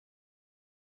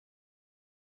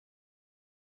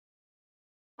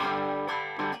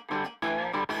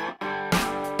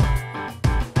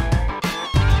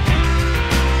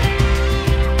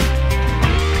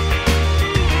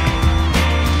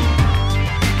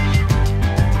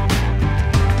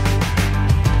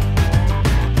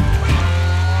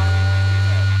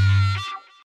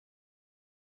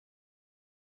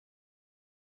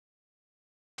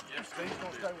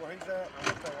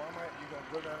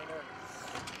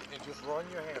just run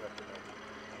your hand up in there.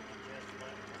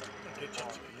 Get your,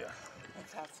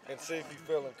 and see if you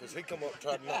feel him, because he come up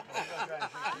trying to knock me.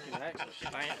 You can actually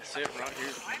stand, sit right here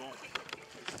if you want.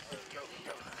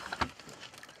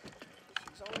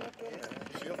 She's on up in there.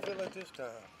 She'll feel it this time.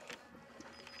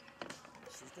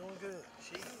 She's doing good.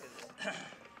 She is.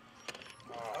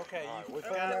 Okay, right,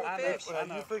 you I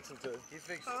know. You fixing to. You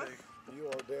fixed to. You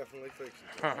are definitely fixing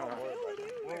to.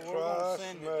 we're gonna Trust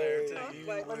send me, it there too. you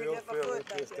Wait, let me will get my feel foot it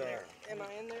back this in time. there. Am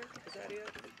I in there? Is that it?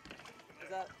 Is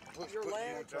that your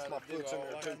leg? That's my foot's in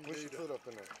there too. Push your foot up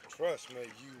in there. Trust me,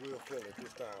 you will feel it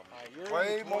this time. Right,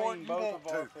 way more than you want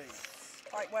to.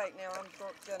 Right, wait, now I'm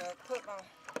gonna put my...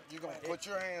 You're going to put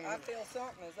your hand in. I feel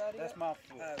something, is that it? That's my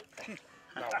foot. Oh.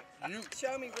 No, you.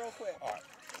 Show me real quick. All right.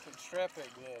 Put strap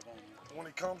that glove on you. When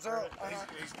he comes up,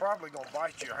 he's probably going to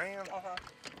bite your hand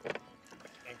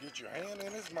and get your hand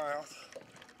in his mouth.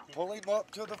 Pull him up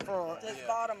to the front. His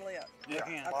bottom lip. Yeah,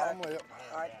 Again. bottom lip.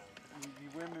 All right. You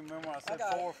with me? Remember I said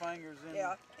I 4 fingers in?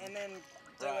 Yeah, and then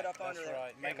do it up under there.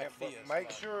 Right. Make a fist.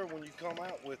 Make sure when you come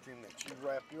out with him that you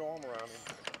wrap your arm around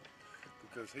him,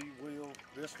 because he will.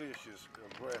 This fish is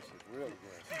aggressive, real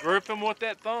aggressive. Grip him with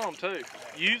that thumb too.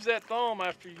 Use that thumb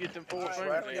after you get them 4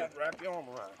 fingers. Wrap your arm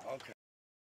around him. Okay.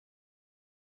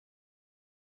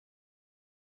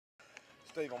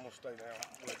 Steve, I'm gonna stay down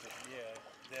with it.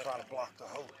 Yeah, Try to block the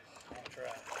hole. I'll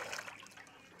try.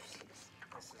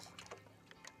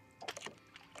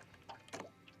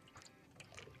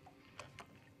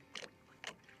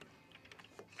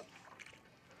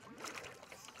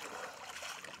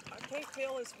 I can't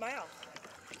feel his mouth.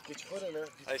 Get your foot in there.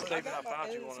 Hey, Steve, I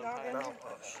found you one of them. No,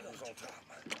 she's on top.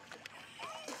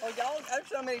 Oh, y'all have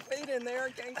so many feet in there,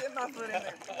 I can't get my foot in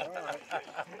there. All right.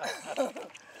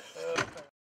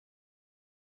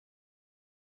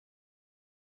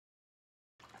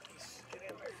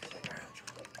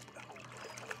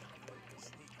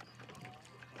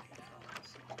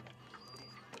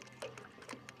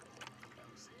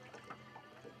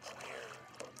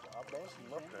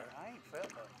 Up there. I ain't felt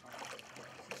that.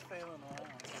 She's feeling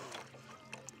around.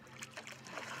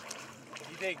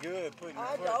 You did good putting your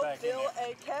I foot don't back in feel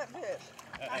there. a catfish.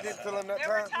 You didn't feel him that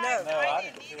time? No. No, I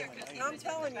didn't feel him either. I'm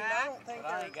telling you, I don't think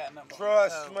But I ain't got nothing.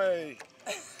 Trust me.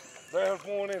 There's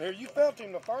one in here. You felt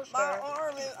him the first my time.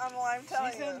 arm is, I'm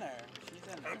telling She's you. in there. She's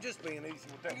in there. I'm just being easy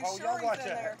with that. You Oh, sure y'all he's watch in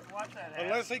that. there? Watch that.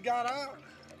 Unless he got out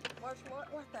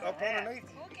What the up heck? underneath.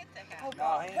 We'll get the hat. Oh,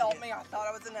 God, help me. I thought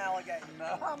I was an alligator.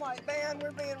 No. I'm like, man,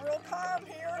 we're being real calm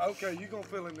here. Okay, you're going to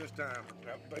feel him this time.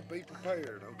 Be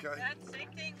prepared, okay? That same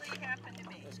thing Lee happened to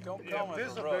me. It's going to Yeah, come this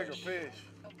as is a a rush. bigger fish.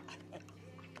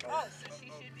 Oh, so she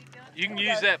should be done. You can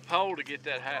use that pole to get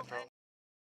that hat, bro.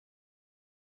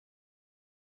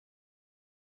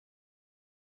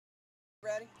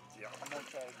 Ready? Yeah. I'm going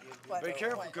to try to get Wait, Be wait,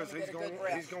 careful, wait, because let me he's get a going good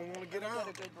breath. to want to get Let me out.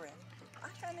 get a good breath. I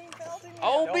haven't even felt him yet.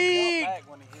 Oh, Don't big! jump back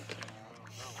when he hits you.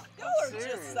 Y'all are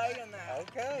serious. just saying that.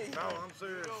 Okay. No, I'm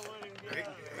serious.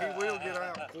 He will get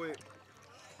out quick.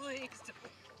 Please.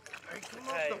 He come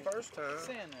up the first time.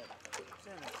 Send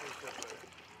that fish up there.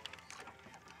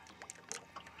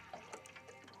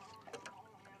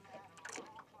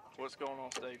 What's going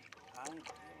on, Steve?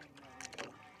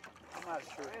 I'm not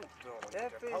sure.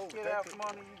 That fish get out from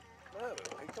under you. No,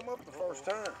 he come up the first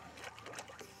time.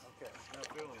 Okay. No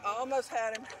feeling. I almost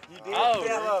had him. You did Oh.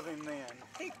 feel of him then.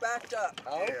 He backed up.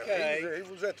 Okay. Yeah, he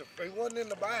was at the. He wasn't in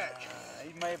the back.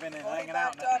 He may have been Well, he hanging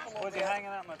out. backed up a little Was he bit. hanging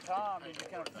out in the top? Did you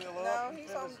kind of feel No, up?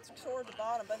 he's on toward the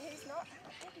bottom, but he's not.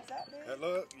 What is that big? Hey,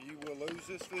 look, you will lose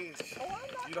this fish. Oh,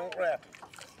 I'm not You don't wrap it.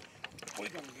 We're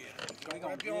going to get it. Don't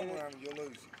wrap your arm around him, you'll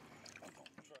lose it.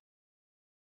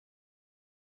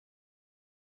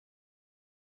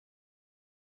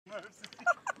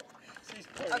 She's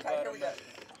pretty Okay, here we go.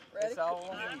 Ready? It's all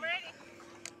on I'm you. ready.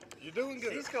 You're doing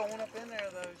good. She's going up in there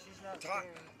though. She's not Tight.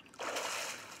 scared.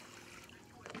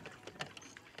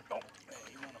 Oh, yeah,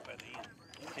 he went up at the end.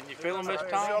 Can you feel him this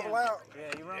Hey, time? shovel out.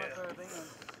 Yeah, he run up there at the end.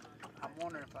 I'm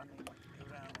wondering if I need to go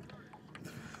down there.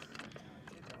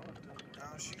 No,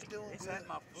 she's doing It's good. at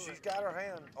my foot. She's got her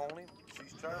hand on him.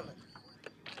 She's trying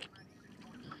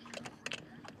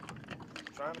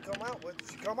to come out with it.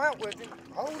 She come out with him.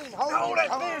 Hold him, hold him.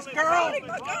 that fish, girl! I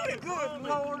got him. Good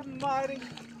Lord Almighty!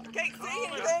 Can't see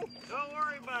anything. Don't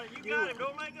worry about it. You got him.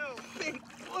 Don't let go. Big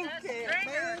fluke That's head,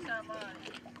 stringer, man. somebody.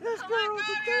 This Oh girl's my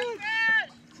a God, good.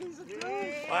 fish. She's a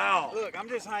good. Wow. Look, I'm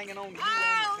just hanging on to you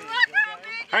Oh, and the look fish, how okay?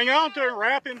 big Hang on to it,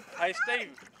 wrap him. Hey, Steve,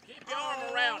 your arm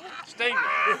around it. Steven.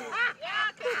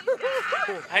 Yeah, 'cause you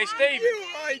got Hey, Steven. You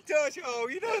ain't touch. Oh,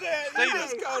 you know that. You Steven.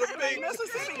 just caught a big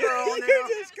Mississippi girl now. You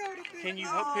just caught a big. Can you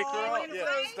pick her up? Yeah.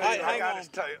 Steve, Hey, I hang got on. his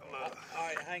tail. Look. All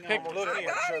right, hang Pick- on. Look Make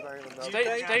here. sure they ain't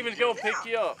enough. Steven's gonna pick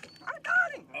you up. I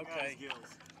got him. Okay.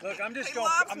 Look, I'm just He gonna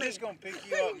loves pick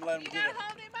you up and let him You get gotta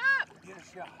hold him up. a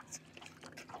shot.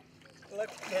 Look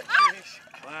at that fish.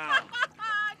 Wow.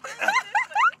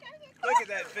 Look at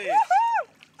that fish.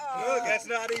 Look, that's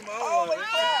not him all of it.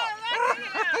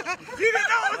 You didn't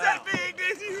know it was that big,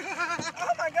 did you?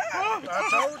 Oh my God. I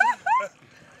told you.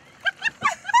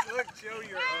 Look, show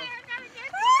your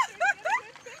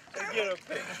get a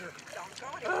picture.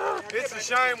 It's a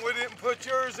shame we didn't put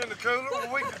yours in the cooler where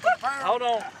we could compare. Hold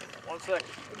on. 1 second.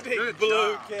 Big Good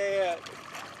blue job. cat.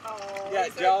 Oh, Got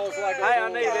he's so jaws good. like a Hey, I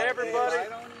bull. need everybody.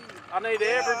 Right on you. I need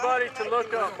everybody to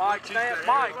look up. Mike, stand.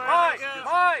 Mike,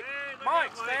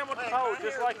 stand with the pole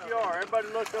just like you are. Everybody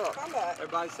look up. Come back.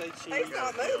 Everybody say cheese. He's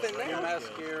not moving Your now.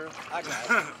 mascara. I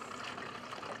got it.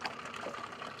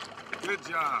 Good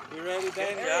job. You ready,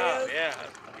 Danny? There he is. Yeah.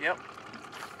 Yep.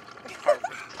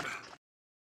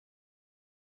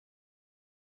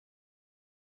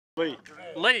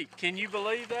 Lee, can you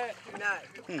believe that? No.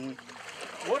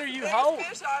 What are you Biggest holding?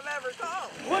 fish I've ever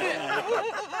caught.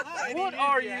 What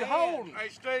are you holding? Hey,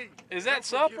 Steve. Is that Get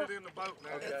supper? it in the boat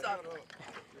now. It's supper.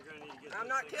 I'm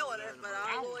not killing it, but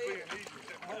I will eat it.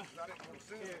 I didn't want to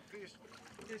see that fish.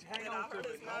 Just hang And I heard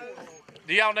his nose.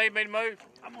 Do y'all need me to move?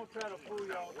 I'm gonna try to pull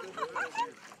y'all through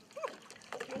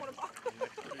You want to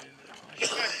Did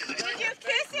you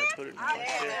kiss him? Put it in I my will.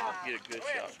 chair. Get a good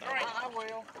shot. I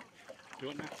will. Do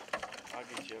it now. I'll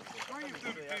get you up Bring him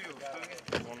through the field,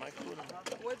 Steve. when they put them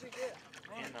What'd you get?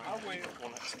 in. I will.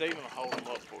 When Steven will hold them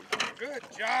up for you. Good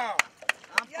job.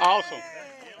 Awesome.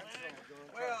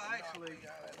 Well, actually,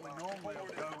 we normally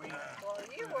will go in. Well,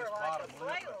 you were like a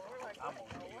flail. We're like, oh, wow.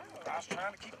 I was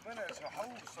trying to keep them in there. The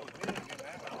hole's so big in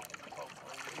there.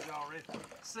 He's already.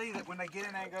 See that when they get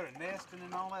in there and go to nesting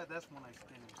and all that, that's when they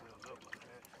spin themselves up like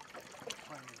that.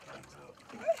 Cleaning things up.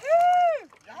 Woohoo!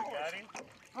 Y'all got him.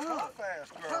 Tough.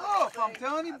 Fast girl. Tough, I'm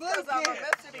telling you, blue Because I'm a cat.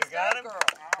 Mississippi State girl. That's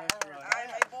right. I am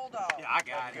a bulldog. Yeah, I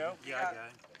got him. Yeah, I got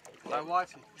him. Like,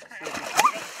 watch it.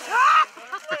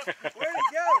 Where'd he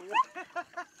go?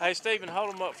 Hey, Steven, hold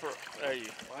them up for. There you.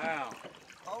 Wow.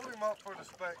 Hold him up for the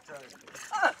spectators.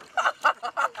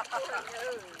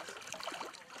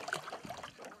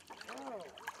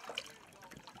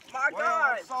 My Well,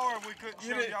 God. I'm sorry we couldn't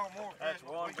show y'all more fish. That's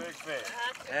one big fish.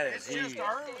 That It's just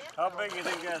early. How big you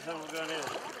think that son of a gun is?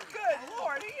 Good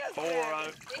Lord, he has 4 been.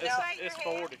 It's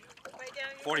 40. Way down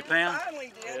your 40 throat. pounds?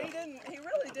 Finally did. He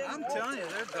really didn't. I'm want telling to. you,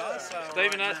 they're docile.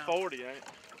 Steven, right that's now. 40, ain't it?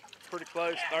 Pretty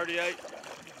close. 38.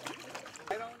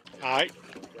 They don't- All right.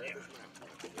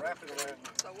 Wrap it around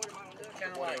So what am I gonna do?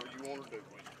 Kinda whatever like- you want to do.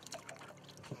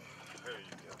 There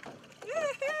you go.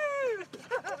 Woohoo!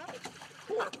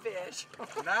 Poor fish.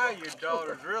 Now your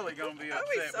daughter's really gonna be That'd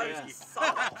be upset so with you.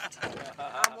 soft.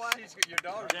 I'm what? Your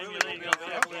daughter's really gonna be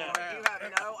upset with you You now. have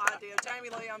no idea. Jamie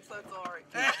Lee, I'm so sorry.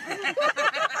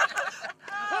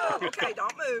 Okay,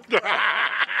 don't move. Woo!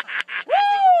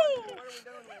 What are we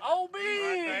doing with Old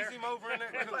Ease Big. him over in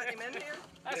that it? cooler. Putting him in here?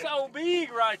 That's Old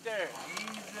Big right there.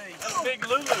 Easy. That's Big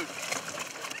Lulu.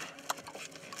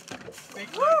 Big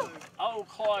Woo! blue. Old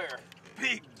Claire.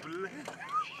 Big blue.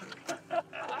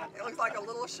 It looks like a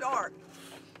little shark.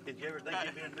 Did you ever think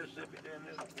you'd be in Mississippi doing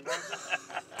this?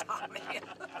 Oh, man.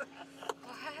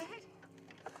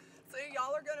 See,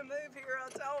 y'all are going to move here, I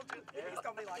told you. He's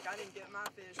going to be like, I didn't get my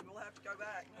fish. We'll have to go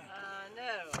back.